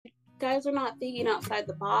guys are not thinking outside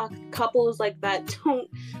the box. Couples like that don't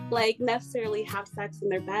like necessarily have sex in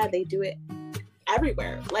their bed. They do it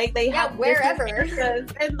everywhere. Like they have wherever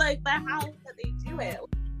in like the house that they do it.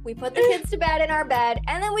 We put the kids to bed in our bed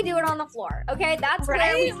and then we do it on the floor. Okay, that's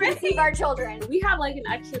where we receive our children. We have like an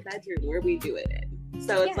extra bedroom where we do it in.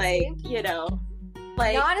 So it's like, you know,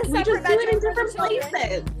 like not a we just do it in different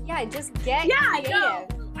places. Yeah, just get creative.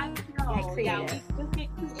 Just get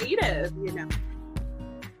creative, you know.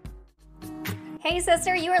 Hey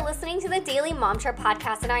sister, you are listening to the Daily Mom Trip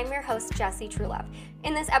podcast and I'm your host, Jessie Truelove.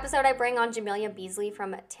 In this episode, I bring on Jamelia Beasley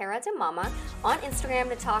from Terra to Mama on Instagram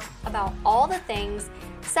to talk about all the things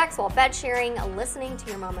sex while bed sharing, listening to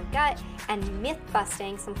your mama gut, and myth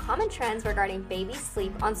busting some common trends regarding baby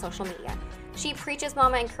sleep on social media. She preaches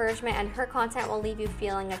mama encouragement and her content will leave you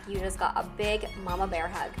feeling like you just got a big mama bear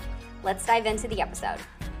hug. Let's dive into the episode.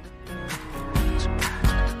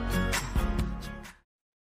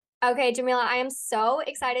 Okay, Jamelia, I am so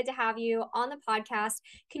excited to have you on the podcast.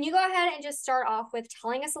 Can you go ahead and just start off with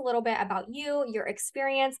telling us a little bit about you, your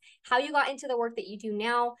experience, how you got into the work that you do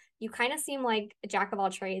now? You kind of seem like a jack of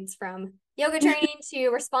all trades, from yoga training to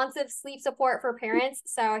responsive sleep support for parents.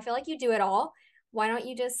 So I feel like you do it all. Why don't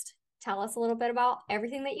you just tell us a little bit about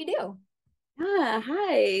everything that you do?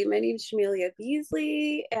 Hi, my name is Jamelia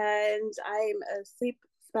Beasley, and I'm a sleep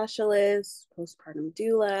specialist, postpartum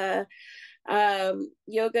doula,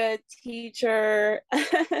 yoga teacher,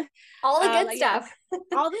 all the good stuff.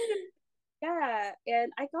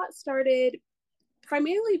 And I got started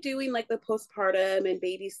primarily doing like the postpartum and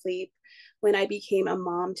baby sleep when I became a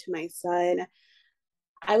mom to my son.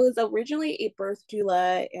 I was originally a birth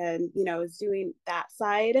doula and, you know, I was doing that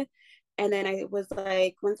side. And then I was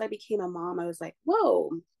like, once I became a mom, I was like,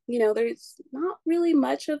 whoa, you know, there's not really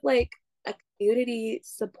much of like a community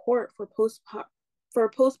support for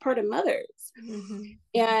postpartum mothers. Mm-hmm.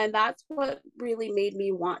 And that's what really made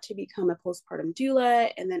me want to become a postpartum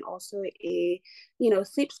doula, and then also a, you know,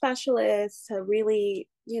 sleep specialist to really,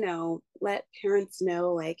 you know, let parents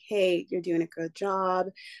know like, hey, you're doing a good job.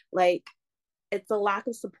 Like, it's a lack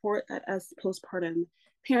of support that us postpartum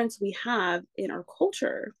parents we have in our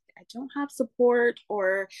culture. I don't have support,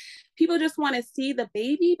 or people just want to see the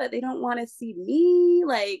baby, but they don't want to see me.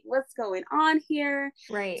 Like, what's going on here?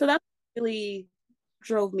 Right. So that really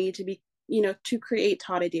drove me to be, you know, to create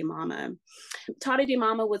Tata de Mama. Tata de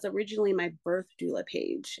Mama was originally my birth doula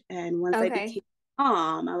page. And once I became a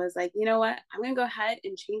mom, I was like, you know what? I'm going to go ahead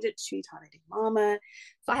and change it to Tata de Mama.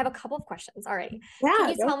 So I have a couple of questions already. Yeah, can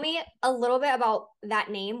you tell me a little bit about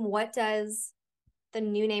that name? What does the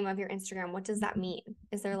new name of your Instagram, what does that mean?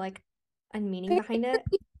 Is there like a meaning behind it?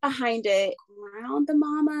 Ground the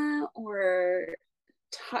mama, or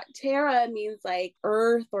Terra means like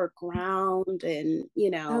earth or ground, and you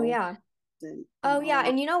know. Oh yeah.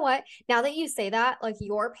 And you know what? Now that you say that, like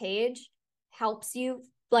your page helps you,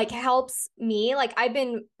 like helps me. Like I've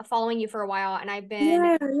been following you for a while and I've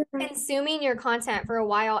been consuming your content for a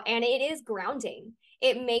while, and it is grounding.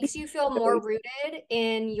 It makes you feel more rooted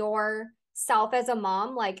in yourself as a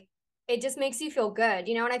mom. Like it just makes you feel good,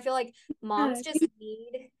 you know? And I feel like moms just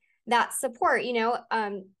need that support, you know?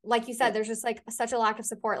 Like you said, there's just like such a lack of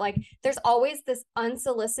support. Like there's always this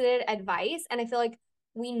unsolicited advice. And I feel like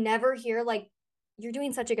we never hear like, you're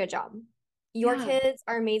doing such a good job. Your kids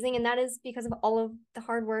are amazing. And that is because of all of the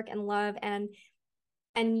hard work and love and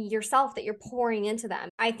yourself that you're pouring into them.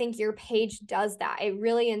 I think your page does that. It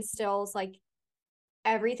really instills like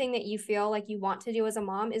everything that you feel like you want to do as a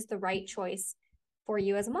mom is the right choice for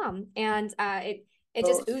you as a mom. And it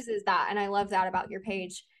just oozes that. And I love that about your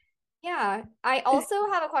page. Yeah. I also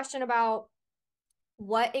have a question about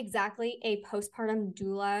what exactly a postpartum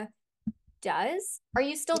doula does. Are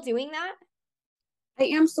you still doing that? I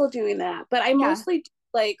am still doing that, but I mostly do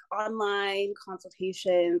like online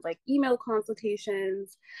consultations, like email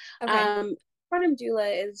consultations. Postpartum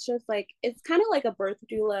doula is just like, it's kind of like a birth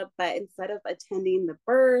doula, but instead of attending the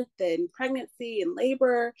birth and pregnancy and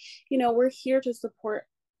labor, you know, we're here to support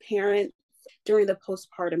parents during the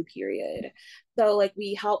postpartum period. So like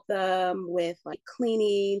we help them with like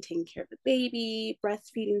cleaning, taking care of the baby,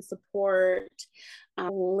 breastfeeding support,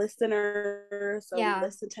 listeners. So we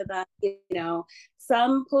listen to them. You know,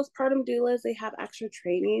 some postpartum doulas, they have extra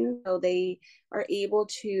training, so they are able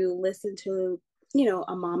to listen to, you know,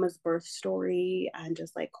 a mama's birth story and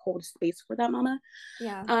just like hold space for that mama.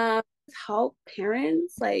 Help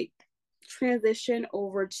parents like transition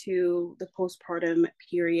over to the postpartum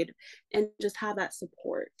period and just have that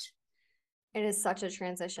support. It is such a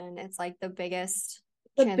transition. It's like the biggest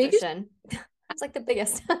transition. It's like the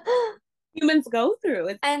biggest humans go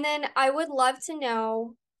through. And then I would love to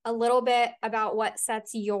know a little bit about what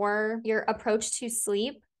sets your approach to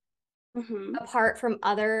sleep apart from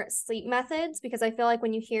other sleep methods? Because I feel like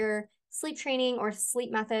when you hear sleep training or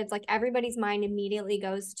sleep methods, like everybody's mind immediately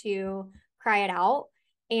goes to cry it out.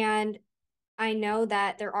 And I know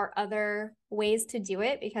that there are other ways to do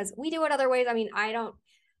it because we do it other ways. I mean, I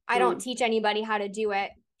don't teach anybody how to do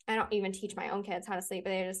it. I don't even teach my own kids how to sleep, but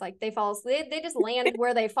they just like they fall asleep. They just land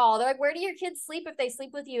where they fall. They're like, where do your kids sleep if they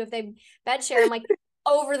sleep with you? If they bed share? I'm like,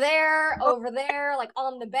 over there, like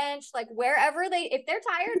on the bench, like wherever if they're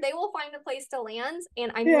tired, they will find a place to land.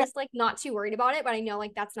 And I'm Yeah. just like not too worried about it, but I know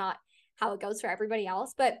like that's not how it goes for everybody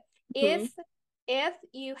else. But Mm-hmm. if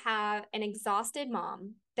you have an exhausted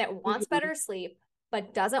mom that wants Mm-hmm. better sleep,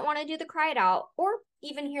 but doesn't want to do the cry it out or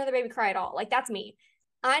even hear the baby cry at all, like that's me.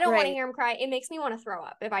 I don't want to Right. hear them cry. It makes me want to throw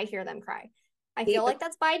up if I hear them cry. I Hate feel the like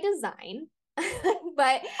that's by design,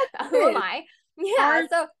 but who am kids. I? Yeah. Our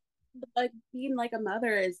So like being like a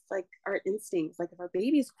mother is like our instincts. Like if our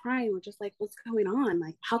baby's crying, we're just like, what's going on?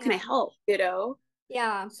 Like, how can I yeah, help? You know?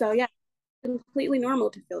 yeah. So yeah, completely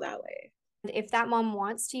normal to feel that way. If that mom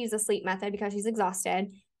wants to use a sleep method because she's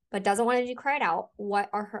exhausted, but doesn't want to do cry it out, what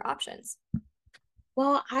are her options?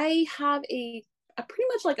 Well, I have a pretty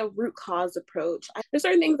much like a root cause approach. There's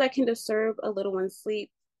certain things that can disturb a little one's sleep,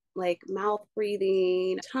 like mouth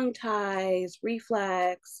breathing, tongue ties,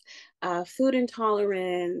 reflex, food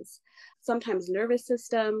intolerance. Sometimes nervous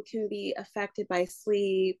system can be affected by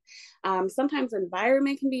sleep. Sometimes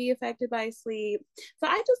environment can be affected by sleep. So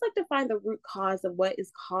I just like to find the root cause of what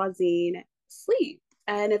is causing sleep.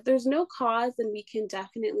 And if there's no cause, then we can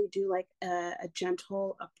definitely do like a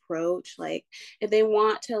gentle approach. Like if they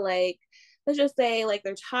want to like, let's just say like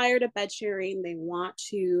they're tired of bed sharing, they want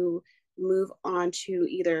to move on to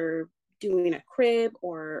either doing a crib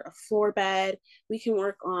or a floor bed, we can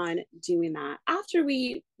work on doing that after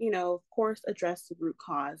we, of course, address the root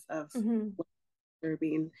cause of Mm-hmm.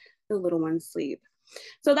 disturbing the little one's sleep.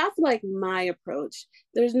 So that's like my approach.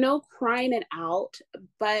 There's no crying it out,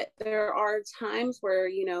 but there are times where,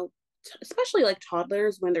 especially like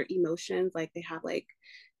toddlers, when their emotions, like they have like,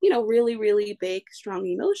 really, really big, strong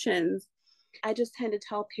emotions. I just tend to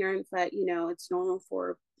tell parents that, it's normal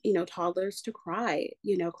for, toddlers to cry.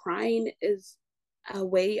 Crying is a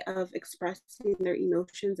way of expressing their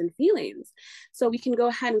emotions and feelings. So we can go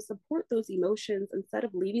ahead and support those emotions instead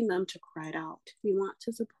of leaving them to cry it out. We want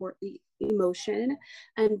to support the emotion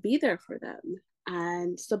and be there for them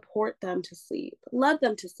and support them to sleep, love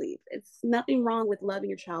them to sleep. It's nothing wrong with loving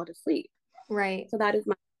your child to sleep. Right. So that is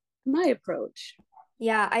my approach.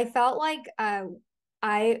 Yeah, I felt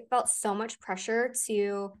so much pressure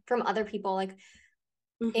from other people, like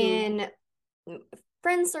Mm-hmm. in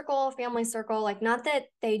friend circle, family circle, like not that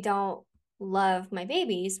they don't love my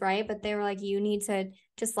babies, right? But they were like, you need to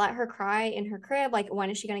just let her cry in her crib. Like,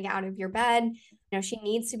 when is she going to get out of your bed? She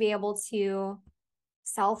needs to be able to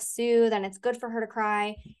self-soothe and it's good for her to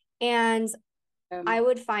cry. And Um, I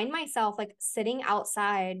would find myself like sitting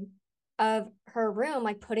outside of her room,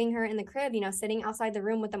 like putting her in the crib, sitting outside the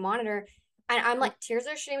room with the monitor. And I'm like, tears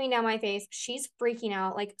are streaming down my face. She's freaking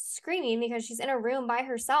out, like screaming because she's in a room by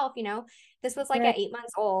herself. This was like right. at 8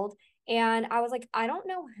 months old. And I was like, I don't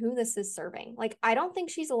know who this is serving. Like, I don't think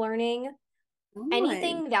she's learning On.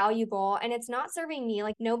 anything valuable. And it's not serving me.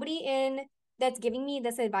 Like, nobody in that's giving me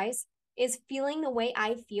this advice is feeling the way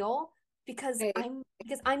I feel because Right.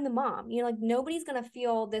 I'm the mom. Like nobody's gonna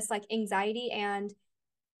feel this like anxiety and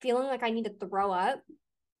feeling like I need to throw up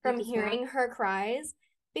from Exactly. hearing her cries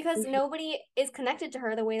because Mhm. nobody is connected to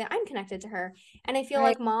her the way that I'm connected to her. And I feel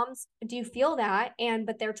Right. like moms do feel that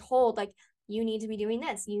but they're told like you need to be doing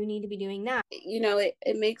this, you need to be doing that.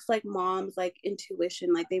 It makes like moms like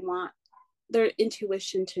intuition, like they want their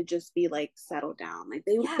intuition to just be like settled down. Like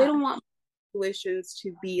they Yeah. don't want intuitions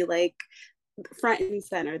to be like front and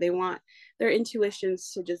center. They want their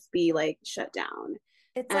intuitions to just be like shut down.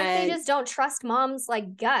 It's like they And just don't trust mom's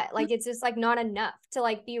like gut. Like it's just like not enough to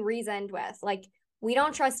like be reasoned with. Like we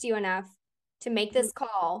don't trust you enough to make this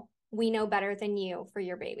call. We know better than you for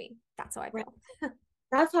your baby. That's how I right, feel.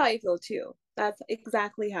 that's how I feel too. That's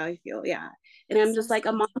exactly how I feel. Yeah. And It's I'm so just like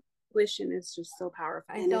a mom's strange. intuition is just so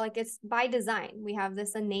powerful. I And feel it's like it's by design. We have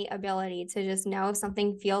this innate ability to just know if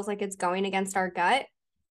something feels like it's going against our gut.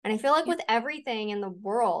 And I feel like with everything in the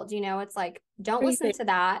world, it's like, don't listen everything. to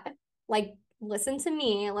that. Like, listen to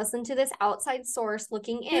me, listen to this outside source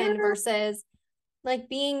looking in Yeah. versus like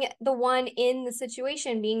being the one in the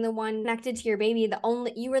situation, being the one connected to your baby,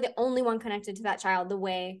 you were the only one connected to that child the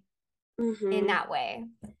way in Mm-hmm. that way.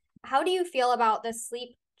 How do you feel about the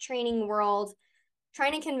sleep training world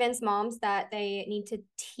trying to convince moms that they need to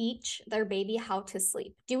teach their baby how to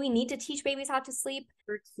sleep. Do we need to teach babies how to sleep?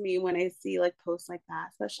 It hurts me when I see like posts like that,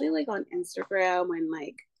 especially like on Instagram when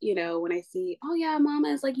like, when I see, oh yeah, mama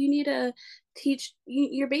is like, you need to teach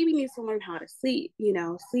your baby needs to learn how to sleep.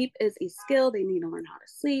 Sleep is a skill. They need to learn how to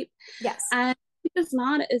sleep. Yes. And it's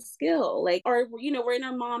not a skill. Like, or we're in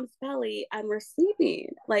our mom's belly and we're sleeping.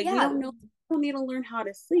 Like we don't know, we don't need to learn how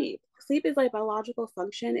to sleep. Sleep is like biological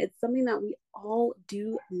function. It's something that we all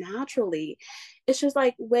do naturally. It's just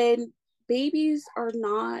like when babies are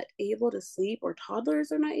not able to sleep or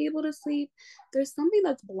toddlers are not able to sleep, there's something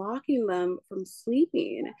that's blocking them from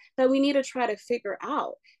sleeping that we need to try to figure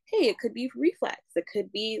out. Hey, it could be reflex. It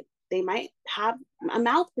could be they might have a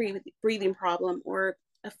mouth breathing problem or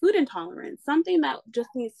a food intolerance, something that just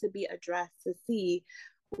needs to be addressed to see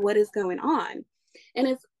what is going on. And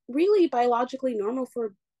it's really biologically normal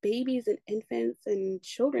for babies and infants and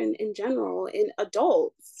children in general and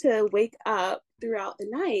adults to wake up throughout the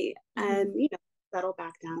night and settle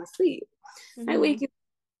back down to sleep. Night waking is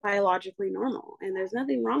biologically normal and there's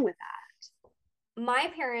nothing wrong with that.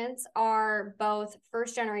 My parents are both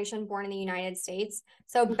first generation born in the United States.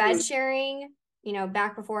 So bed sharing,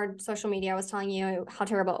 back before social media, I was telling you how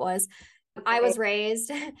terrible it was. I was raised,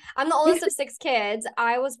 I'm the oldest of 6 kids.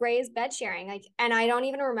 I was raised bed sharing. And I don't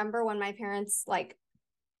even remember when my parents like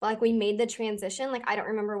we made the transition. Like, I don't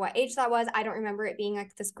remember what age that was. I don't remember it being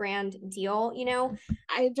like this grand deal,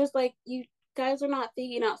 I just like, you guys are not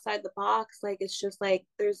thinking outside the box. Like, it's just like,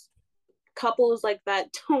 there's couples like that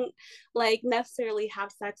don't like necessarily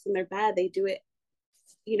have sex in their bed. They do it,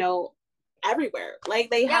 everywhere. Like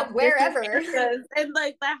they have wherever and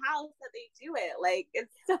like the house that they do it. Like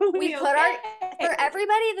it's so we put for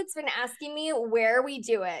everybody that's been asking me where we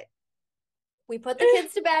do it. We put the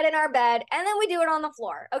kids to bed in our bed and then we do it on the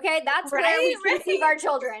floor. Okay. That's where we conceive our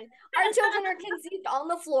children. Our children are conceived on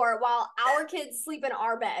the floor while our kids sleep in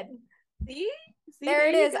our bed. See, there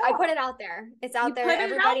it is. I put it out there. It's out there.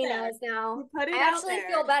 Everybody knows now. I actually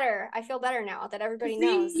feel better. I feel better now that everybody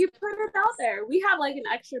knows. You put it out there. We have like an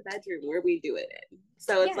extra bedroom where we do it in.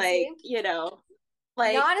 So it's like,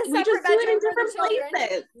 like not a we just do it in different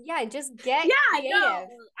places. Yeah, just get creative.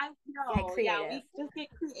 I know. Get creative. Yeah, we just get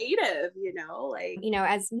creative, like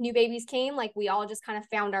as new babies came, like we all just kind of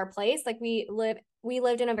found our place. Like we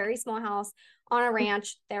lived in a very small house on a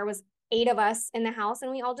ranch. There was 8 of us in the house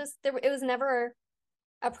and we all just it was never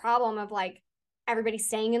a problem of like everybody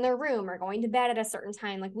staying in their room or going to bed at a certain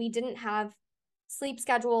time. Like we didn't have sleep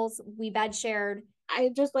schedules. We bed shared.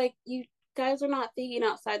 I just like, you guys are not thinking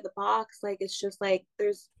outside the box. Like it's just like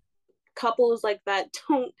there's couples like that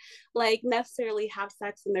don't like necessarily have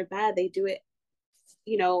sex in their bed. They do it,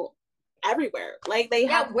 everywhere. Like they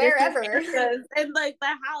have wherever and like the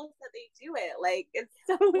house that they do it. Like it's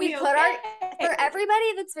so we put for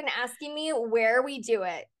everybody that's been asking me where we do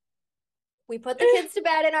it. We put the kids to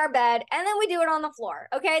bed in our bed and then we do it on the floor.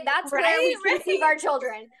 Okay. That's where we conceive our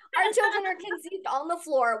children. Our children are conceived on the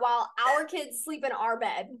floor while our kids sleep in our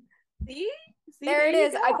bed. See, there it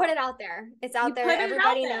is. I put it out there. It's out there.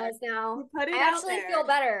 Everybody knows now. I actually feel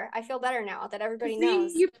better. I feel better now that everybody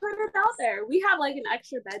knows. You put it out there. We have like an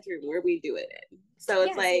extra bedroom where we do it in. So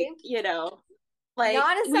it's like, like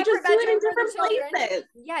not a we just do it in different places.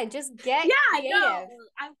 Yeah, just get creative.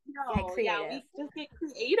 I know. Get creative. Yeah, we just get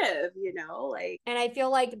creative, like. And I feel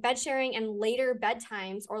like bed sharing and later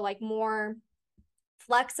bedtimes or like more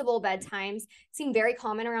flexible bedtimes seem very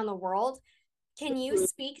common around the world. Can you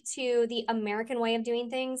speak to the American way of doing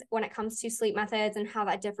things when it comes to sleep methods and how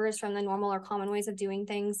that differs from the normal or common ways of doing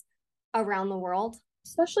things around the world?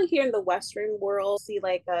 Especially here in the Western world, see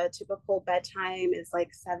like a typical bedtime is like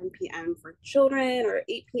 7 p.m. for children or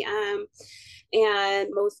 8 p.m. And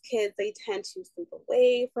most kids, they tend to sleep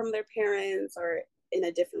away from their parents or in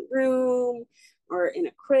a different room or in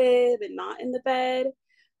a crib and not in the bed.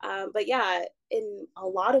 But yeah, in a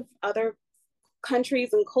lot of other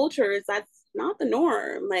countries and cultures, that's not the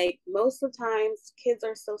norm. Like most of the times, kids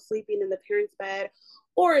are still sleeping in the parent's bed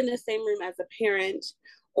or in the same room as a parent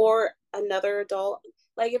or another adult.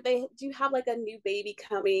 Like if they do have like a new baby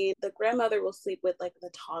coming, the grandmother will sleep with like the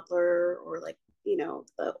toddler or like,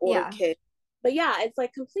 the older kid. But yeah, it's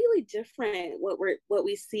like completely different what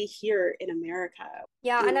we see here in America.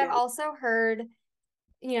 Yeah, and I've also heard,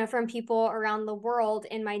 from people around the world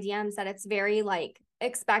in my DMs that it's very like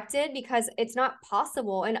expected because it's not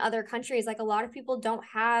possible in other countries. Like a lot of people don't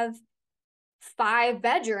have 5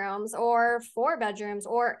 bedrooms or 4 bedrooms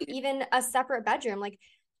or even a separate bedroom. Like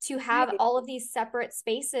to have all of these separate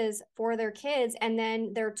spaces for their kids and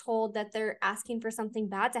then they're told that they're asking for something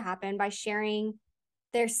bad to happen by sharing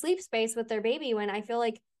their sleep space with their baby, when I feel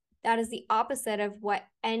like that is the opposite of what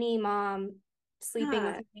any mom sleeping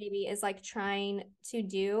with Yeah. a baby is like trying to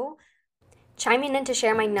do. Chiming in to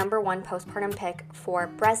share my #1 postpartum pick for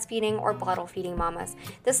breastfeeding or bottle feeding mamas.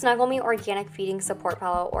 The Snuggle Me Organic Feeding Support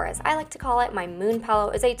Pillow, or as I like to call it, my moon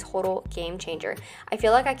pillow, is a total game changer. I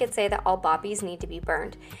feel like I could say that all boppies need to be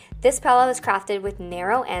burned. This pillow is crafted with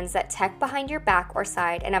narrow ends that tuck behind your back or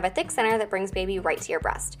side and have a thick center that brings baby right to your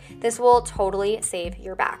breast. This will totally save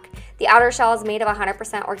your back. The outer shell is made of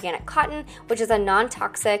 100% organic cotton, which is a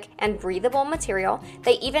non-toxic and breathable material.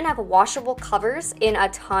 They even have washable covers in a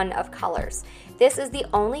ton of colors. This is the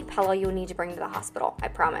only pillow you'll need to bring to the hospital, I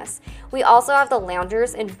promise. We also have the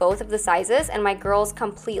loungers in both of the sizes, and my girls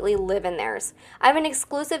completely live in theirs. I have an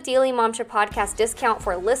exclusive Daily Momship podcast discount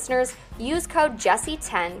for listeners. Use code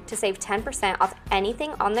Jessie10 to save 10% off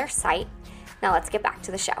anything on their site. Now let's get back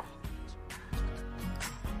to the show.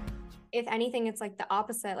 If anything, it's like the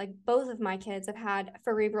opposite. Like both of my kids have had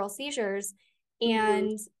cerebral seizures,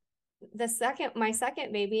 and my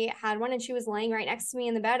second baby had one, and she was laying right next to me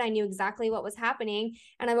in the bed. I knew exactly what was happening,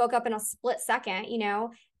 and I woke up in a split second,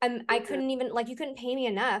 I couldn't even, like, you couldn't pay me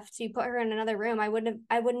enough to put her in another room. I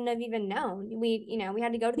wouldn't have even known. We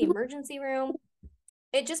had to go to the emergency room.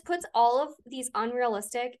 It just puts all of these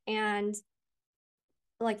unrealistic and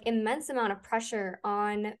like immense amount of pressure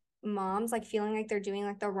on moms, like feeling like they're doing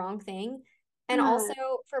like the wrong thing. And also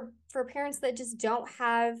for parents that just don't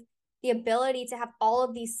have the ability to have all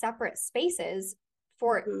of these separate spaces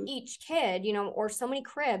for each kid, or so many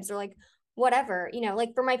cribs or like whatever,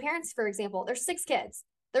 like for my parents, for example, there's 6 kids.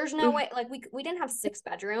 There's no way, like we didn't have 6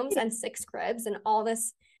 bedrooms and 6 cribs and all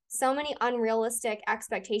this, so many unrealistic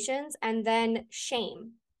expectations and then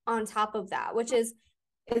shame on top of that, which is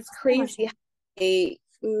it's crazy how they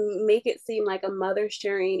make it seem like a mother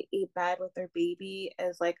sharing a bed with their baby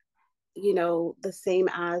is like, the same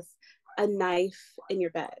as a knife in your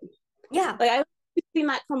bed. Yeah. Like I've seen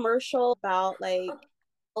that commercial about like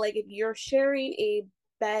if you're sharing a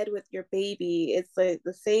bed with your baby, it's like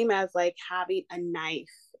the same as like having a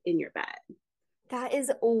knife in your bed. That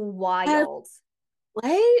is wild.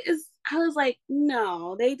 I was like,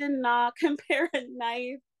 no, they did not compare a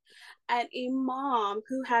knife and a mom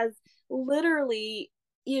who has literally,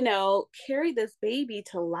 carried this baby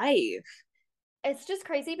to life. It's just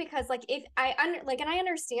crazy because like if and I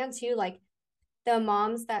understand too, like the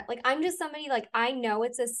moms that like I'm just somebody like I know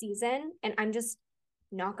it's a season and I'm just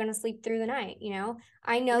not going to sleep through the night,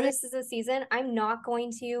 I know Right. this is a season. I'm not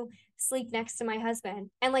going to sleep next to my husband.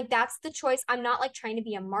 And like that's the choice. I'm not like trying to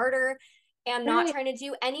be a martyr. And I'm not trying to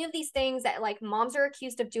do any of these things that like moms are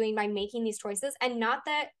accused of doing by making these choices. And not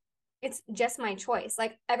that it's just my choice.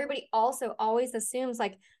 Like everybody also always assumes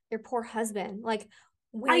like your poor husband. Like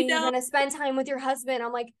when are you going to spend time with your husband?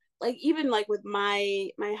 I'm like even like with my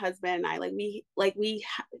husband and I, like we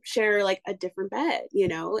share like a different bed,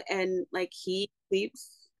 and like he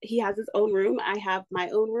has his own room. I have my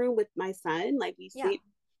own room with my son. Like we sleep,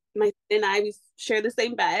 my son and I, we share the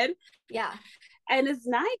same bed. Yeah. And it's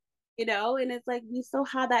nice, and it's like we still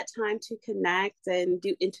have that time to connect and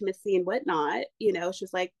do intimacy and whatnot. It's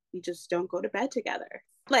just like we just don't go to bed together.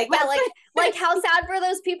 Like yeah, like how sad for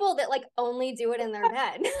those people that like only do it in their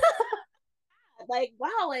bed. Like,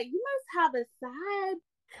 wow, like you must have a sad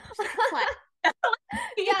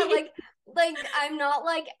yeah, like I'm not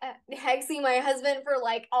like hexing my husband for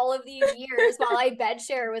like all of these years while I bed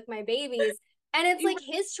share with my babies. And it's like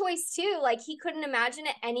his choice too. Like he couldn't imagine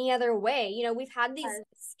it any other way. We've had these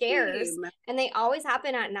scares and they always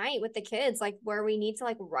happen at night with the kids, like where we need to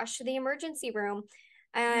like rush to the emergency room.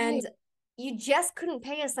 And you just couldn't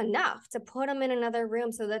pay us enough to put them in another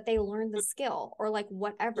room so that they learn the skill or like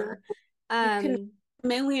whatever. $1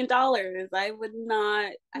 million. I would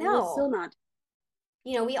not. No. I will still not.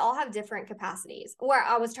 We all have different capacities. Where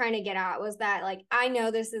I was trying to get at was that like I know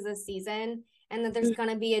this is a season and that there's going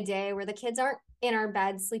to be a day where the kids aren't in our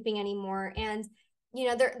bed sleeping anymore, and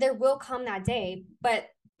there will come that day. But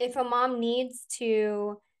if a mom needs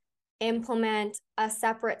to implement a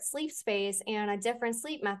separate sleep space and a different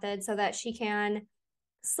sleep method so that she can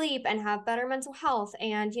sleep and have better mental health,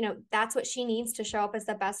 and that's what she needs to show up as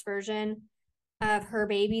the best version of her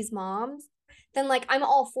baby's moms, then like I'm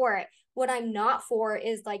all for it. What I'm not for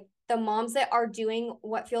is like the moms that are doing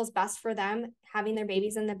what feels best for them, having their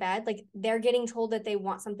babies in the bed, like they're getting told that they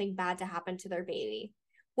want something bad to happen to their baby,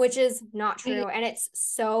 which is not true. And it's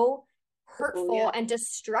so hurtful and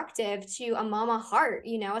destructive to a mama heart,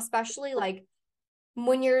 especially like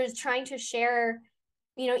when you're trying to share,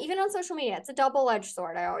 even on social media. It's a double-edged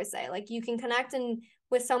sword, I always say. Like you can connect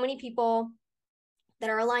with so many people that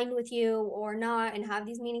are aligned with you or not and have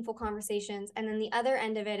these meaningful conversations. And then the other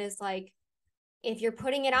end of it is like if you're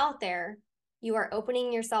putting it out there, you are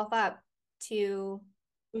opening yourself up to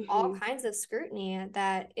all kinds of scrutiny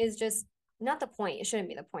that is just not the point. It shouldn't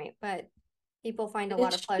be the point, but people find a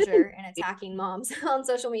lot It of pleasure shouldn't in be. attacking moms on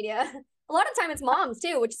social media. A lot of time it's moms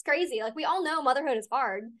too, which is crazy. Like we all know motherhood is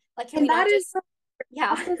hard. Like, can we And not that is just,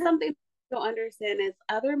 yeah, also something I don't understand is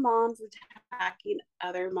other moms attacking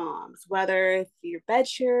other moms, whether if you're bed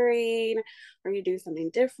sharing or you do something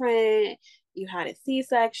different, you had a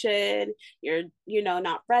C-section, you're,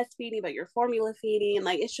 not breastfeeding, but you're formula feeding.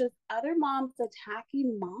 Like it's just other moms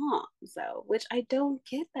attacking moms. So, which I don't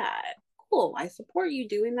get that. Cool. I support you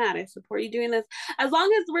doing that. I support you doing this. As long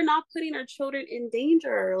as we're not putting our children in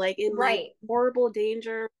danger, like in like right, horrible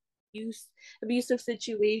danger, abusive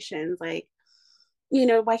situations. Like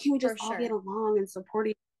why can't we just for all get sure. along and support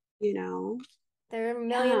each, you know? There are a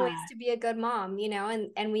million Yeah. ways to be a good mom,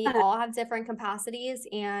 and we Yeah. all have different capacities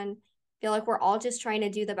and feel like we're all just trying to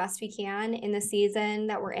do the best we can in the season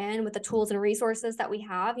that we're in with the tools and resources that we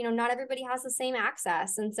have. Not everybody has the same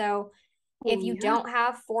access. And so if Oh, you yeah. don't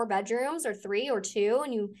have 4 bedrooms or 3 or 2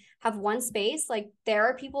 and you have one space, like there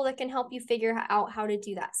are people that can help you figure out how to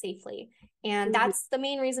do that safely. And Mm-hmm. that's the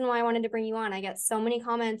main reason why I wanted to bring you on. I get so many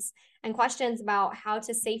comments and questions about how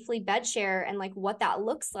to safely bed share and like what that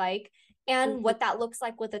looks like and Mm-hmm. what that looks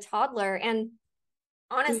like with a toddler. And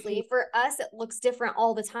Mm-hmm. honestly, for us, it looks different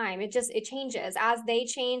all the time. It changes as they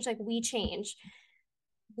change, like we change.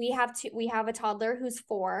 We have a toddler who's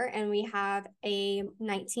 4 and we have a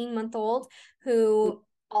 19-month-old who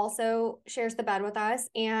also shares the bed with us.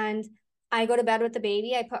 And I go to bed with the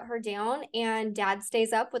baby, I put her down, and dad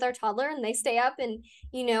stays up with our toddler and they stay up and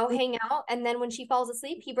hang out. And then when she falls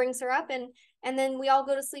asleep, he brings her up and then we all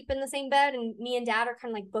go to sleep in the same bed, and me and dad are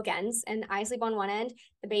kind of like bookends, and I sleep on one end,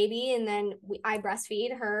 the baby, and then I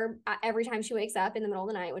breastfeed her every time she wakes up in the middle of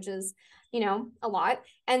the night, which is a lot,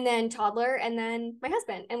 and then toddler, and then my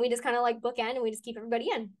husband. And we just kind of like bookend and we just keep everybody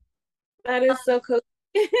in. That is so cool.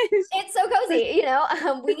 It's so cozy,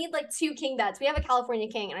 we need like 2 king beds. We have a California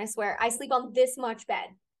king, and I swear I sleep on this much bed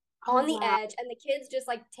Oh, on the wow. edge, and the kids just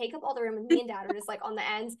like take up all the room, and me and dad are just like on the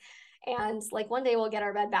ends. And like one day we'll get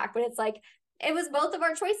our bed back, but it's like it was both of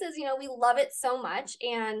our choices. We love it so much,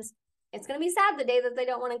 and it's gonna be sad the day that they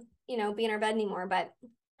don't want to, be in our bed anymore. But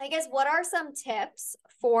I guess what are some tips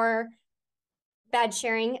for bed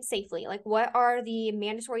sharing safely? Like, what are the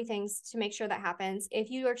mandatory things to make sure that happens if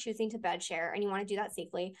you are choosing to bed share and you want to do that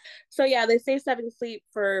safely? So yeah, they say 7 sleep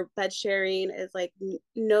for bed sharing is like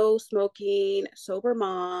no smoking, sober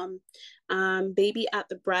mom, baby at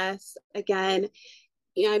the breast. Again,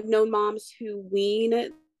 I've known moms who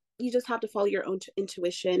wean. You just have to follow your own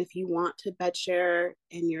intuition. If you want to bed share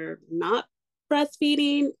and you're not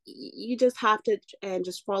breastfeeding, you just have to and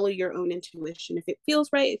just follow your own intuition. If it feels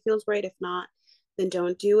right, it feels right. If not, then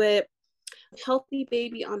don't do it. Healthy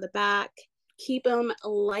baby on the back. Keep them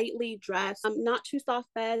lightly dressed. Not too soft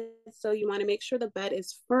beds. So you want to make sure the bed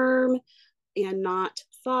is firm and not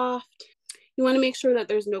soft. You want to make sure that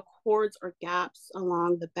there's no cords or gaps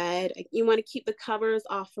along the bed. You want to keep the covers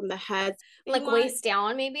off from the heads. You Like want, waist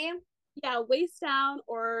down, maybe? yeah, waist down,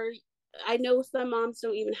 or I know some moms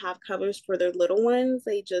don't even have covers for their little ones.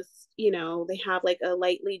 They just, they have like a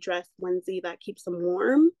lightly dressed onesie that keeps them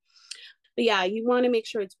warm. But yeah, you want to make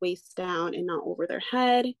sure it's waist down and not over their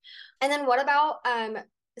head. And then what about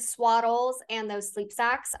swaddles and those sleep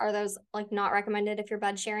sacks? Are those like not recommended if you're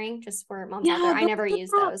bed sharing? Just for moms out there. Yeah, I those never are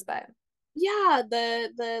use not. those, but Yeah,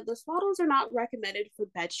 the swaddles are not recommended for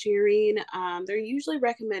bed sharing. They're usually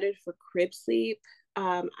recommended for crib sleep.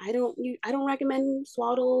 I don't recommend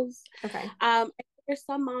swaddles. okay. There's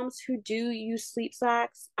some moms who do use sleep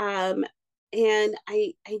sacks. And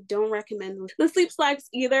I don't recommend the sleep slacks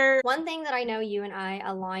either. One thing that I know you and I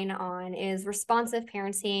align on is responsive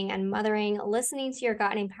parenting and mothering, listening to your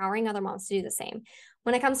gut, and empowering other moms to do the same.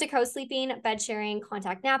 When it comes to co-sleeping, bed sharing,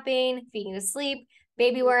 contact napping, feeding to sleep,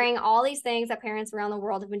 baby wearing, all these things that parents around the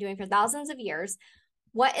world have been doing for thousands of years,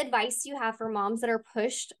 what advice do you have for moms that are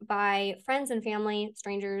pushed by friends and family,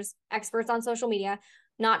 strangers, experts on social media,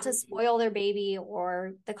 not to spoil their baby,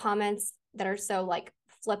 or the comments that are so like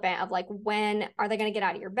flippant of like, when are they going to get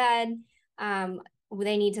out of your bed?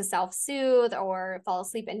 They need to self-soothe or fall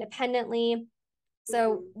asleep independently.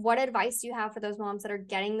 So what advice do you have for those moms that are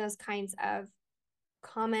getting those kinds of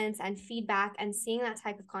comments and feedback and seeing that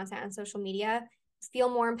type of content on social media, feel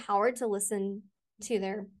more empowered to listen to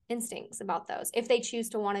their instincts about those if they choose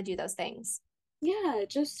to want to do those things? Yeah,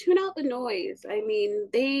 just tune out the noise. I mean,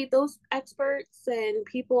 those experts and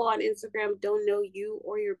people on Instagram don't know you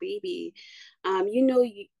or your baby. You know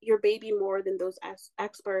your baby more than those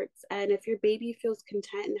experts. And if your baby feels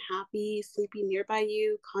content and happy sleeping nearby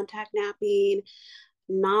you, contact napping,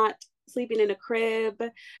 not sleeping in a crib,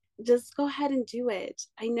 just go ahead and do it.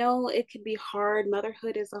 I know it can be hard.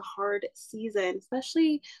 Motherhood is a hard season,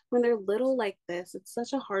 especially when they're little like this. It's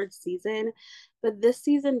such a hard season, but this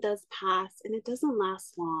season does pass and it doesn't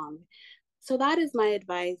last long. So that is my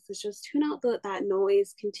advice, is just tune out that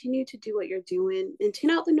noise, continue to do what you're doing and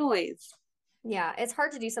tune out the noise. Yeah, it's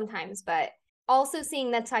hard to do sometimes, but also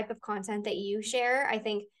seeing the type of content that you share, I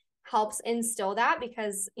think helps instill that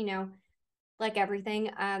because, like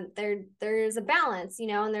everything, there's a balance, and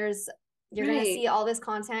you're gonna Right. see all this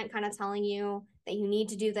content kind of telling you that you need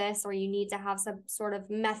to do this or you need to have some sort of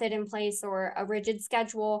method in place or a rigid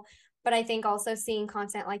schedule. But I think also seeing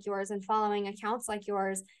content like yours and following accounts like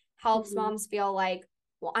yours helps Mm-hmm. moms feel like,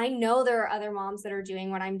 well, I know there are other moms that are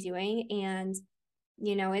doing what I'm doing, and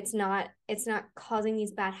it's not causing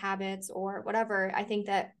these bad habits or whatever. I think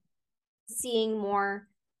that seeing more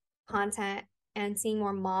content and seeing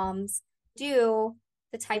more moms do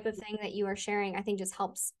the type of thing that you are sharing, I think just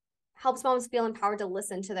helps moms feel empowered to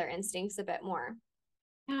listen to their instincts a bit more.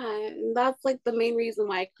 Yeah, and that's like the main reason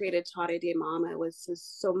why I created Taught Day Mama, was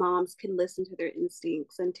just so moms can listen to their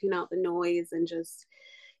instincts and tune out the noise and just,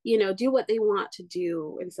 do what they want to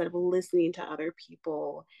do instead of listening to other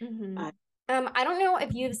people. Mm-hmm. Uh, I don't know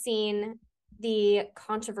if you've seen the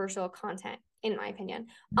controversial content, in my opinion,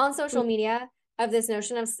 on social media of this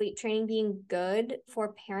notion of sleep training being good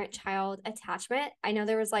for parent-child attachment. I know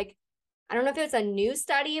there was like, I don't know if it's a new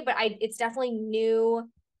study, but it's definitely new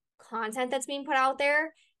content that's being put out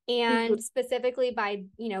there, mhm. and specifically by,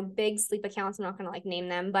 big sleep accounts. I'm not going to like name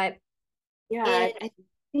them, but Yeah, in I've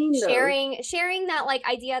seen those. sharing that like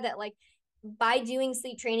idea that like by doing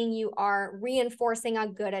sleep training you are reinforcing a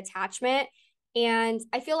good attachment. And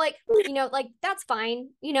I feel like, like that's fine,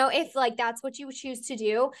 if like that's what you choose to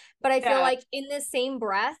do. But I feel Yeah. like in the same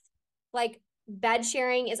breath, like bed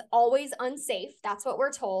sharing is always unsafe. That's what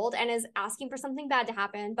we're told, and is asking for something bad to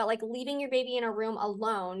happen. But like leaving your baby in a room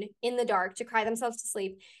alone in the dark to cry themselves to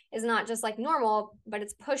sleep is not just like normal, but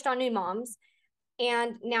it's pushed on new moms.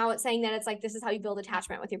 And now it's saying that it's like, this is how you build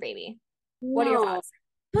attachment with your baby. What are your No, thoughts?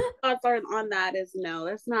 thoughts are on that is no,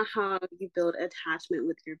 that's not how you build attachment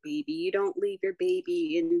with your baby. You don't leave your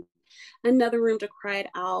baby in another room to cry it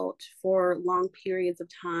out for long periods of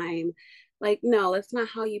time. Like, no, that's not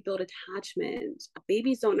how you build attachment.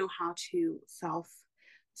 Babies don't know how to self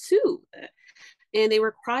soothe, and they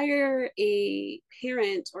require a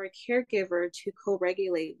parent or a caregiver to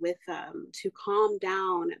co-regulate with them to calm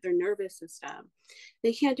down their nervous system.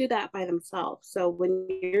 They can't do that by themselves. So when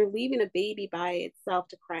you're leaving a baby by itself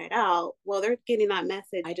to cry it out, well, they're getting that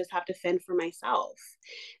message, I just have to fend for myself.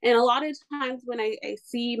 And a lot of times when I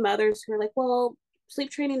see mothers who are like, well, sleep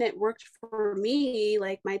training, it worked for me,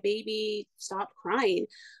 like my baby stopped crying.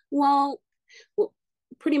 Well,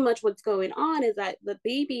 pretty much what's going on is that the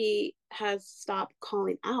baby has stopped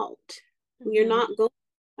calling out. You're Mm-hmm. not going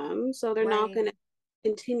to them, so they're not Right. going to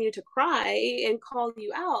continue to cry and call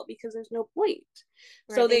you out because there's no point.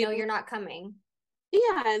 Right. So They they, know you're not coming.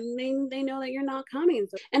 yeah, and they know that you're not coming.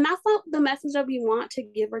 So, and that's not the message that we want to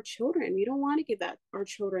give our children. We don't want to give that our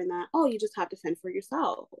children that, oh, you just have to fend for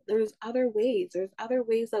yourself. There's other ways. There's other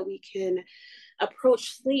ways that we can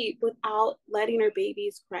approach sleep without letting our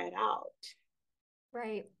babies cry it out.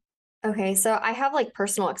 Right. Okay. So I have like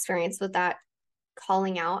personal experience with that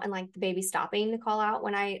calling out and like the baby stopping to call out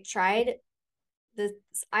when I tried this.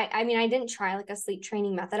 I mean, I didn't try like a sleep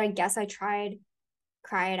training method. I guess I tried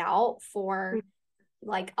cry it out for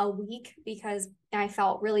like a week because I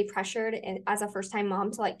felt really pressured as a first time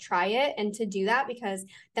mom to like try it and to do that because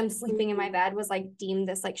them sleeping in my Mm-hmm. bed was like deemed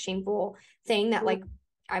this like shameful thing that like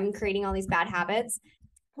I'm creating all these bad habits,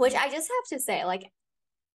 which I just have to say, like,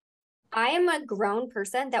 I am a grown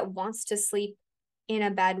person that wants to sleep in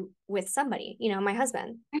a bed with somebody, my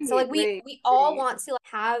husband. So Right, like we right, we all right. want to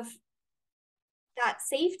have that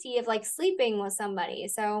safety of like sleeping with somebody.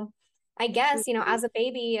 So I guess, Mhm. as a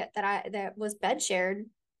baby that was bed shared,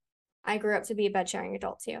 I grew up to be a bed sharing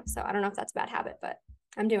adult too. So I don't know if that's a bad habit, but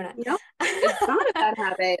I'm doing No, it's not a it. bad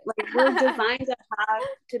habit. Like we're designed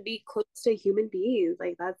to be close to human beings.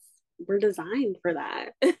 Like we're designed for that.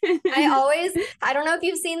 I don't know if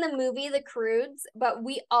you've seen the movie The Croods, but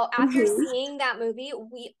we all, after Mhm. seeing that movie,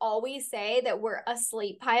 we always say that we're a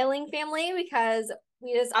sleep piling family because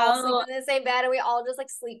we just all sleep Oh, in the same bed and we all just like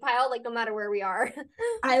sleep pile, like no matter where we are.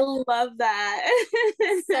 I love that.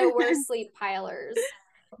 So we're sleep pilers.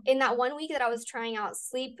 in that 1 week that I was trying out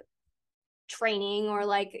sleep training or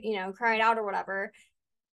like, cry it out or whatever,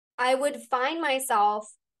 I would find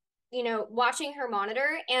myself, watching her monitor,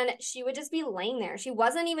 and she would just be laying there. She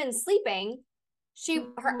wasn't even sleeping.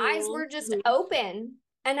 Her eyes were just open,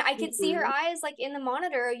 and I could see her eyes like in the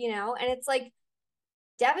monitor, and it's like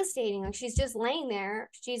devastating. Like she's just laying there.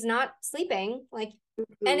 She's not sleeping. Like,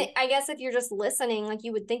 and I guess if you're just listening, like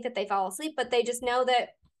you would think that they fall asleep, but they just know that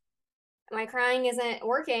my crying isn't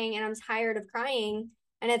working and I'm tired of crying.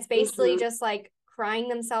 And it's basically just like crying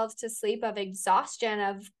themselves to sleep of exhaustion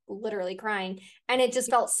of literally crying. And it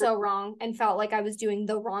just felt so wrong and felt like I was doing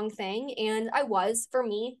the wrong thing. And I was, for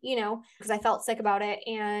me, because I felt sick about it.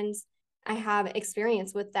 And I have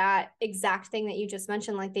experience with that exact thing that you just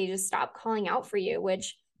mentioned. Like they just stop calling out for you,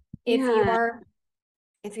 which if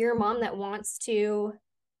you're a mom that wants to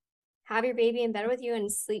have your baby in bed with you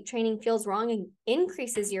and sleep training feels wrong and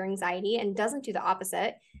increases your anxiety and doesn't do the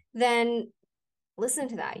opposite, then listen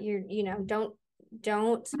to that.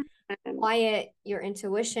 Don't quiet your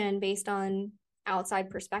intuition based on outside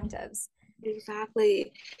perspectives.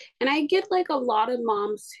 Exactly. And I get like a lot of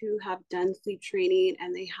moms who have done sleep training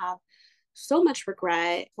and they have so much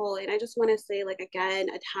regret. And I just want to say, like, again,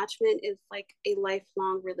 attachment is like a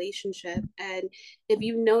lifelong relationship. And if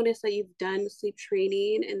you notice that you've done sleep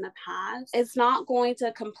training in the past, it's not going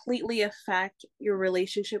to completely affect your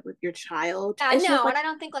relationship with your child. Yeah, no, and I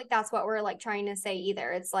don't think like that's what we're like trying to say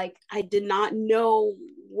either. It's like I did not know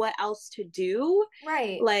what else to do.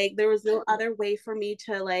 Right. Like there was no other way for me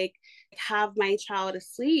to like have my child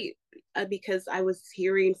asleep because I was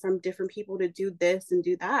hearing from different people to do this and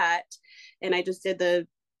do that. And I just did the,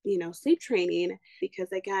 sleep training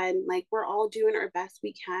because again, like we're all doing our best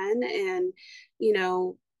we can. And,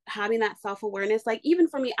 having that self-awareness, like even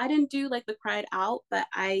for me, I didn't do like the cried out, but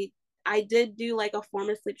I did do like a form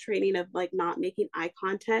of sleep training of like not making eye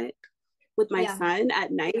contact with my son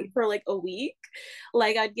at night for like a week.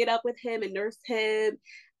 Like I'd get up with him and nurse him.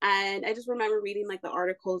 And I just remember reading like the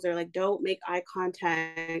articles. They're like, don't make eye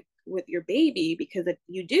contact with your baby because if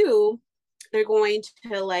you do, they're going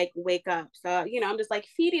to like wake up. So, I'm just like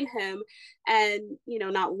feeding him and,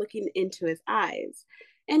 not looking into his eyes.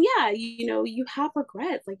 And yeah, you have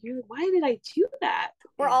regrets. Like why did I do that?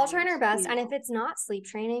 We're all trying our best. And if it's not sleep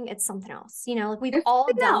training, it's something else. Like we've all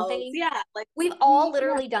done things. Yeah. Like we've all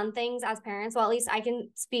literally done things as parents. Well, at least I can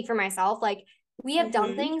speak for myself. Like we have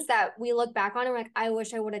done things that we look back on and we're like, I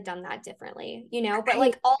wish I would have done that differently, but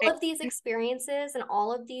like all of these experiences and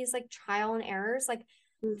all of these like trial and errors, like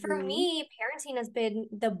for me, parenting has been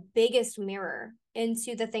the biggest mirror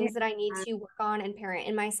into the things that I need to work on and parent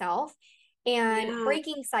in myself and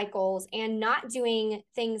breaking cycles and not doing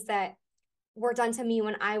things that were done to me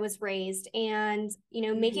when I was raised and,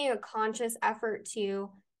 making a conscious effort to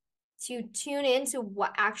tune into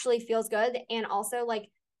what actually feels good and also like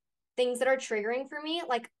things that are triggering for me,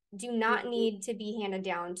 like do not need to be handed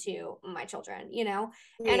down to my children,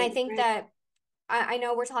 and I think that I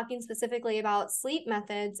know we're talking specifically about sleep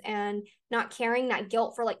methods and not carrying that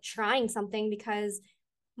guilt for like trying something because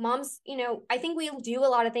moms, I think we do a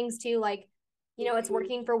lot of things too, like, it's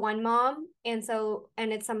working for one mom. And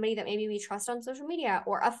it's somebody that maybe we trust on social media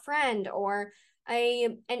or a friend or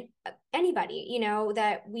anybody,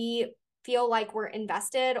 that we feel like we're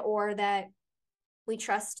invested or that we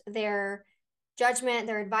trust their judgment,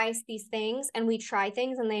 their advice, these things, and we try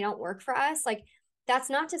things and they don't work for us. Like, that's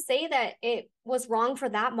not to say that it was wrong for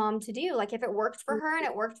that mom to do. Like, if it worked for her and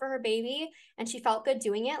it worked for her baby and she felt good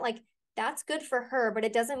doing it, like, that's good for her, but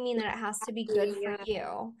it doesn't mean that it has to be good for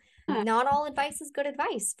you. Not all advice is good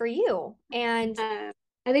advice for you. And I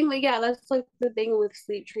think like, that's like the thing with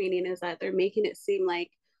sleep training is that they're making it seem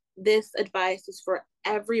like this advice is for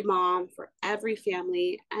every mom, for every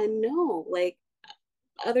family. And no, like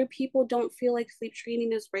other people don't feel like sleep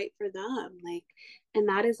training is right for them. Like, and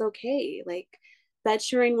that is okay. Like bed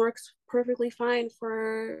sharing works perfectly fine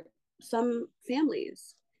for some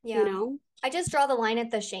families, I just draw the line at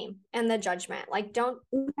the shame and the judgment. Like, don't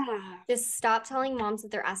just stop telling moms that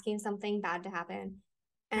they're asking something bad to happen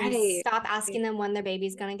and stop asking them when their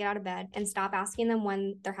baby's going to get out of bed and stop asking them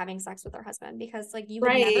when they're having sex with their husband, because like you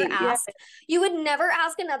would never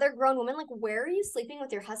ask another grown woman, like, where are you sleeping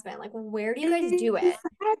with your husband? Like, where do you guys do it?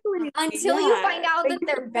 Until you find out that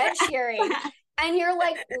they're bed sharing. And you're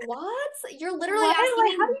like, what? You're literally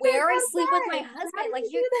asking me where I sleep with my husband. Like,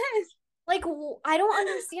 you like, I don't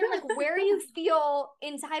understand, like, where you feel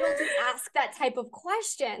entitled to ask that type of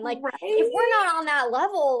question. Like, if we're not on that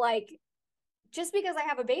level, like, just because I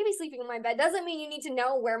have a baby sleeping in my bed doesn't mean you need to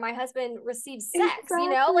know where my husband receives sex,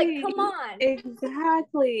 Like, come on.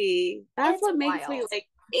 Exactly. That's what makes me, like,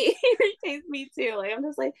 it irritates me too. Like I'm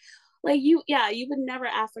just like you, yeah, you would never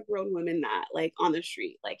ask a grown woman that like on the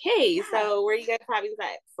street, like, hey, so where are you guys having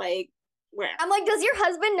sex? Like, where? I'm like, does your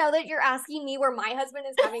husband know that you're asking me where my husband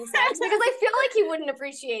is having sex? Because I feel like he wouldn't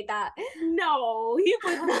appreciate that. No, he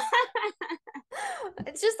would not.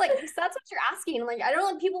 It's just like that's what you're asking. Like, I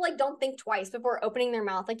don't like people like don't think twice before opening their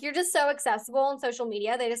mouth. Like you're just so accessible on social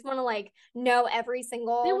media. They just want to like know every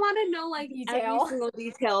single They want to know like detail. every single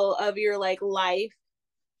detail of your like life,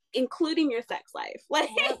 including your sex life. Like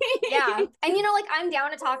yeah. And you know, like I'm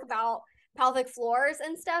down to talk about pelvic floors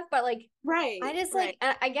and stuff, but like I just like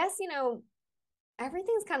I guess, you know,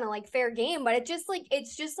 everything's kind of like fair game, but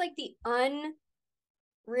it's just like the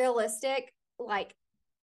unrealistic like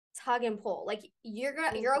tug and pull. Like you're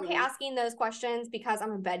okay asking those questions because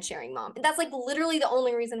I'm a bed sharing mom. And that's like literally the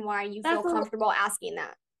only reason why you feel comfortable asking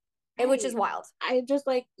that. And which is wild. I just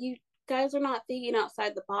like you guys are not thinking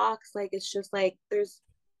outside the box. Like it's just like there's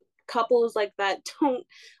couples like that don't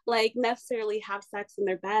like necessarily have sex in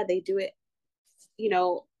their bed. They do it, you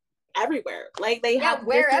know, everywhere. Like they have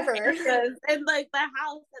wherever in like the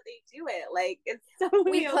house that they do it. Like it's so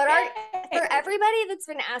we put for everybody that's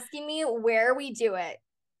been asking me where we do it.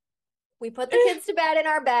 We put the kids to bed in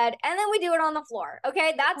our bed and then we do it on the floor.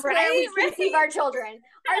 Okay. That's where we conceive our children.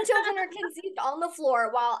 Our children are conceived on the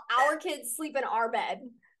floor while our kids sleep in our bed.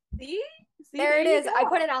 See, there it is. I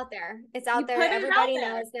put it out there. It's out there. Everybody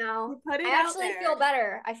knows now. I actually feel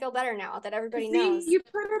better. I feel better now that everybody knows. You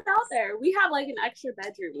put it out there. We have like an extra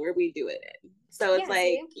bedroom where we do it in. So it's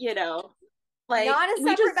like, you know, like not a separate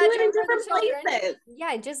we just bedroom do it in different places.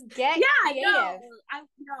 Yeah, just get creative. I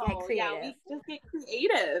know. Get creative. Yeah, we just get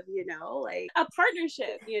creative, you know, like a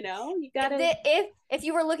partnership, you know. You gotta if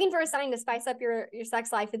you were looking for a sign to spice up your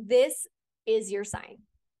sex life, this is your sign.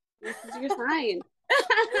 This is your sign.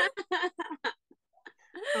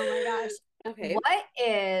 Oh my gosh. Okay. What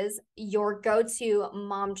is your go-to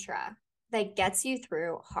mantra that gets you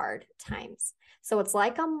through hard times? So it's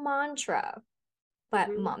like a mantra,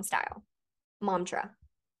 but mom style. Mantra.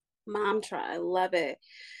 I love it.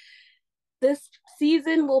 This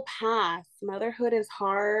season will pass. Motherhood is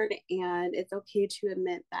hard, and it's okay to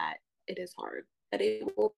admit that it is hard, but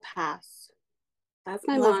it will pass. That's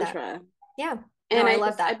my mantra. That. Yeah. And I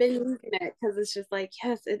love that. I've been using it because it's just like,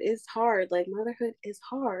 yes, it is hard. Like motherhood is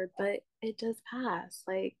hard, but it does pass.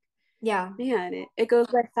 Like, yeah, man, it goes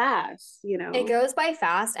by fast, you know. It goes by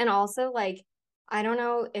fast. And also, like, I don't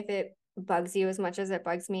know if it bugs you as much as it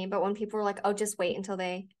bugs me, but when people are like, oh, just wait until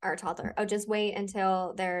they are a toddler. Oh, just wait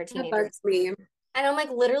until they're teenagers. That bugs me. And I'm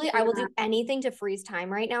like, literally, I will do anything to freeze time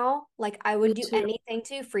right now. Like, I would do anything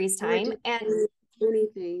to freeze time. And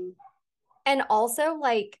anything. And also,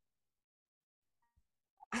 like,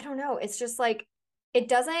 I don't know. It's just like, it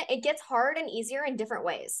gets hard and easier in different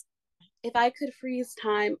ways. If I could freeze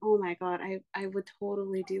time, oh my God, I would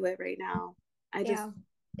totally do it right now.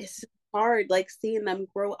 It's hard, like seeing them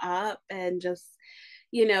grow up and just,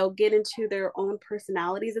 you know, get into their own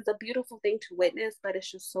personalities. It's a beautiful thing to witness, but it's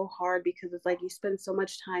just so hard because it's like you spend so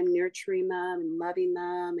much time nurturing them and loving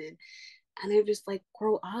them and they're just like,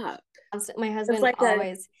 grow up. My husband like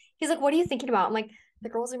he's like, what are you thinking about? I'm like, the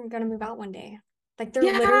girls are going to move out one day. Like they're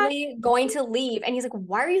literally going to leave. And he's like,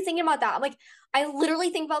 why are you thinking about that? I'm like, I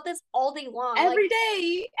literally think about this all day long. Every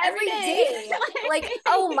day. Like,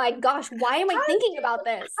 oh my gosh, why am I thinking about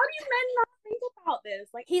this? How do you men not think about this?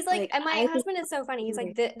 Like he's like and my husband is so funny. He's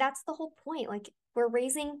like, that's the whole point. Like we're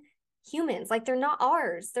raising humans. Like they're not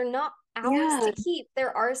ours. They're not ours to keep.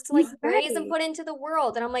 They're ours to like raise and put into the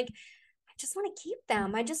world. And I'm like, I just want to keep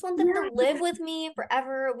them. I just want them to live with me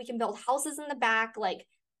forever. We can build houses in the back. Like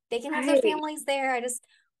they can have their families there. I just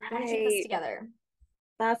want to keep this together.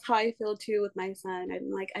 That's how I feel too with my son.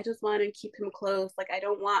 I'm like, I just want to keep him close. Like, I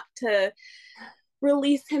don't want to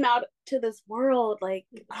release him out to this world. Like,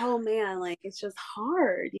 oh man, like it's just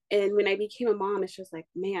hard. And when I became a mom, it's just like,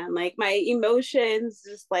 man, like my emotions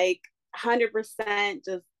just like 100%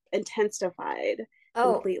 just intensified.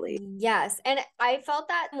 Completely. Yes. And I felt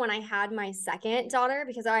that when I had my second daughter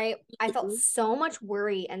because I felt so much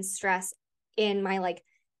worry and stress in my like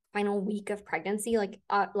final week of pregnancy, like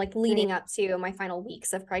leading up to my final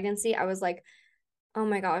weeks of pregnancy. I was like, oh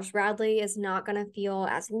my gosh, Bradley is not going to feel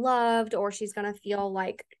as loved, or she's going to feel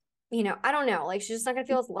like, you know, I don't know, like she's just not going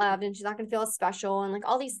to feel as loved and she's not going to feel as special and like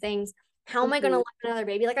all these things. How am I going to love another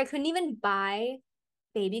baby? Like I couldn't even buy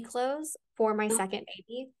baby clothes for my second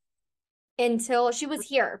baby until she was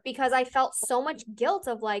here because I felt so much guilt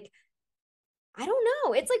of like, I don't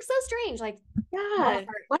know. It's like so strange. Like, yeah.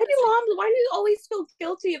 Why do you always feel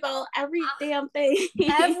guilty about every damn thing?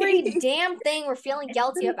 Every damn thing we're feeling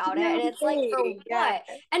guilty about it. And it's like, for what?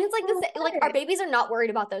 And it's like this, like our babies are not worried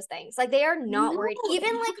about those things. Like they are not worried.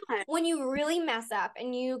 Even like when you really mess up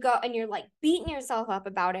and you go and you're like beating yourself up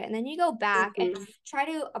about it, and then you go back and try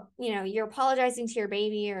to, you're apologizing to your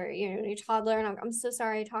baby or your toddler, and I'm so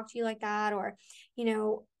sorry I talked to you like that, or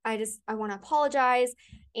I want to apologize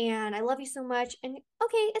and I love you so much. And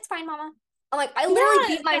okay, it's fine, mama. I'm like, I literally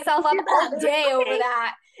beat myself up all day over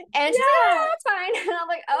that. And she's like, yeah, that's fine. And I'm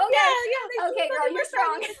like, okay, okay, girl, you're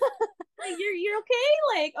strong. Like, you're okay?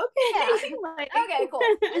 Like, okay. Yeah. Like, okay, cool.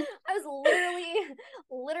 I was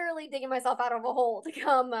literally digging myself out of a hole to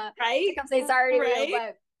come say sorry to you.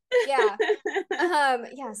 But yeah.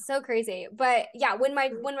 Yeah, so crazy. But yeah, when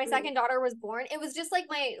my second daughter was born, it was just like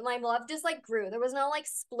my love just like grew. There was no like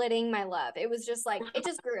splitting my love. It was just like it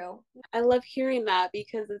just grew. I love hearing that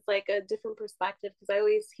because it's like a different perspective, because I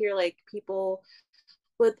always hear like people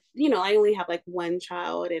with, I only have like one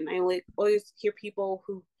child, and I always hear people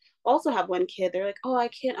who also have one kid. They're like, oh, I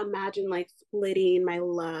can't imagine like splitting my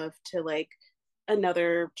love to like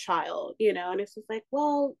another child, and it's just like,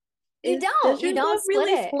 well, you don't split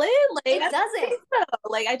really it. Like, it doesn't. So.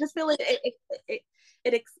 Like, I just feel like it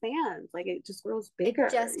expands. Like, it just grows bigger.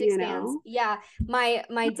 It just expands. Yeah. My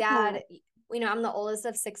dad, I'm the oldest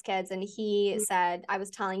of 6 kids, and he said, I was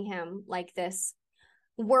telling him like this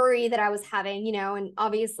worry that I was having, and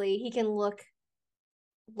obviously he can look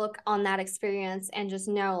on that experience and just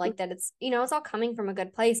know like that it's, it's all coming from a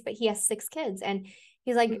good place, but he has 6 kids, and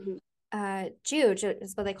he's like, Juge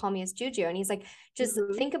is what they call me, as Juju. And he's like, just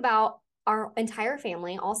think about our entire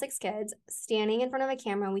family, all 6 kids, standing in front of a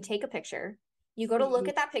camera, and we take a picture. You go to look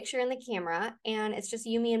at that picture in the camera, and it's just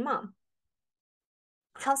you, me, and mom.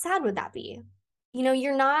 How sad would that be?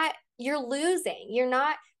 You're losing. You're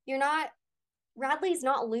not, Radley's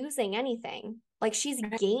not losing anything. Like, she's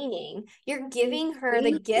gaining. You're giving her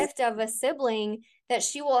the gift of a sibling that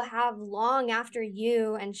she will have long after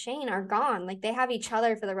you and Shane are gone. Like, they have each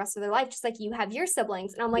other for the rest of their life, just like you have your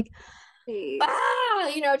siblings. And I'm like,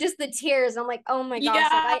 just the tears. I'm like, oh my gosh.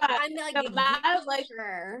 Yeah. I'm like,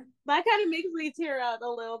 that kind of makes me tear up a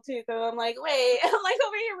little too. So I'm like, wait, I'm like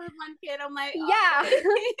over here with one kid. I'm like, yeah.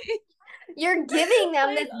 You're giving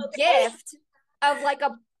them this gift of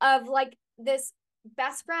this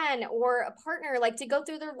best friend or a partner, like to go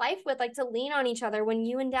through their life with, like to lean on each other when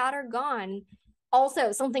you and dad are gone.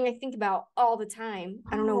 Also, something I think about all the time.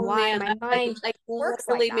 I don't know why my mind like works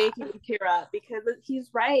really like making me tear up, because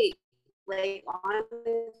he's right. Like,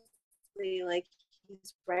 honestly, like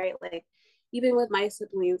he's right. Like, even with my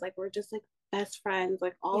siblings, like we're just like best friends.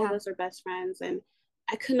 Like, all of us are best friends, and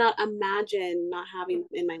I could not imagine not having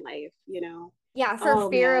in my life, Yeah,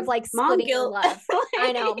 for fear of like splitting your love.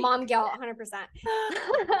 I know, mom guilt, 100%.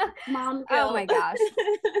 Mom guilt. Oh my gosh.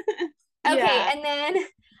 Okay, and then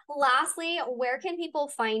lastly, where can people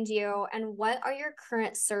find you, and what are your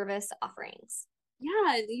current service offerings?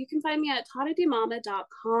 Yeah, you can find me at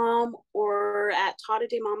tadademama.com or at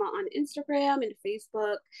tadademama on Instagram and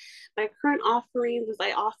Facebook. My current offerings is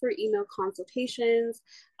I offer email consultations.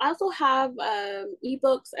 I also have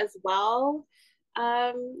ebooks as well.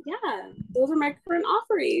 Those are my current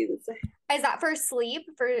offerings. Is that for sleep,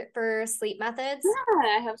 for sleep methods? Yeah,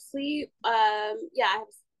 I have sleep. I have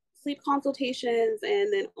sleep consultations,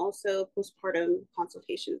 and then also postpartum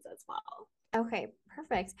consultations as well. Okay,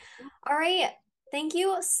 perfect. All right. Thank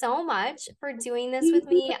you so much for doing this with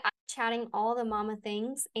me. I'm chatting all the mama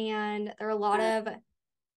things, and there are a lot of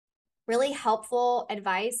really helpful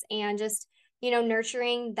advice and just,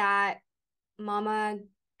 nurturing that mama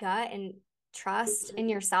gut and trust in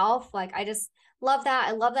yourself. Like, I just love that.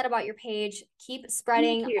 I love that about your page. Keep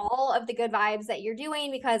spreading all of the good vibes that you're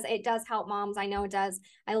doing, because it does help moms. I know it does.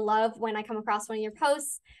 I love when I come across one of your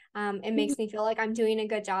posts. It makes me feel like I'm doing a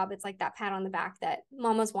good job. It's like that pat on the back that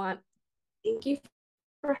mamas want. Thank you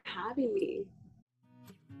for having me.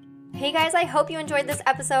 Hey guys, I hope you enjoyed this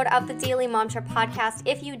episode of the Daily Mom Trip podcast.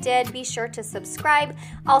 If you did, be sure to subscribe.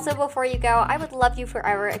 Also, before you go, I would love you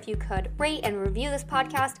forever if you could rate and review this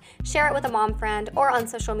podcast, share it with a mom friend or on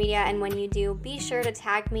social media, and when you do, be sure to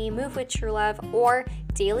tag me, Move with True Love, or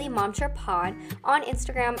Daily Mom Trip Pod on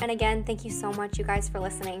Instagram. And again, thank you so much, you guys, for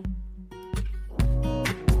listening.